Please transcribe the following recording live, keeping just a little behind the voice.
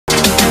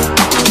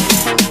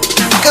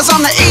Cause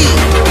I'm the E.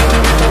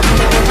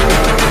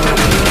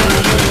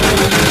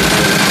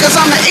 Cause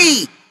I'm the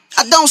E.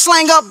 I don't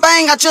slang up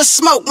bang, I just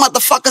smoke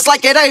motherfuckers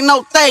like it ain't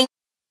no thing.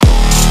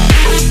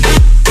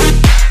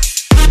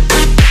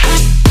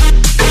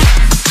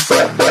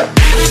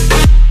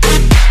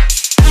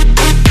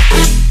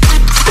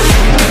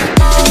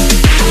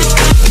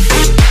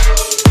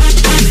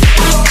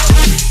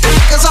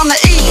 Cause I'm the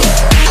E.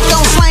 I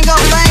don't slang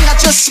up bang, I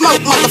just smoke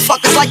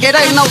motherfuckers like it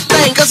ain't no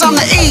thing. Cause I'm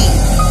the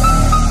E.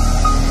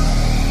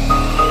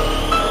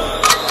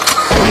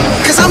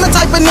 Cause I'm the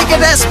type of nigga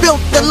that's built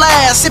to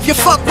last. If you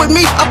fuck with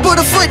me, I put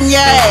a foot in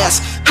your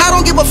ass. I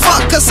don't give a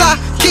fuck cause I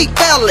keep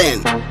yelling.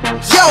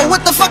 Yo,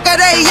 what the fuck are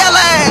they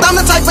yelling? I'm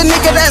the type of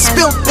nigga that's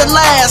built to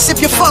last. If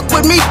you fuck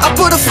with me, I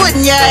put a foot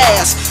in your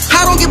ass.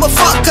 I don't give a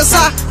fuck cause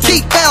I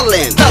keep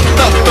yelling.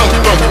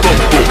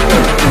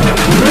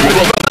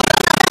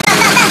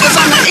 Cause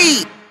I'm the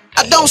E.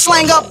 I don't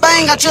slang up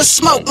bang, I just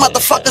smoke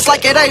motherfuckers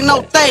like it ain't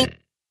no thing.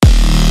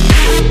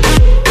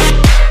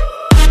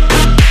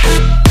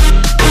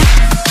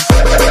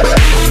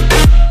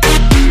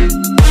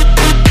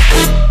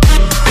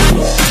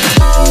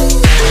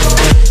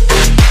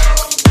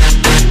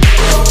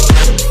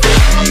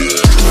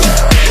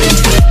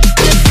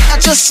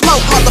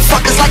 Smoke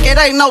motherfuckers like it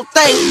ain't no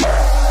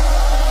thing.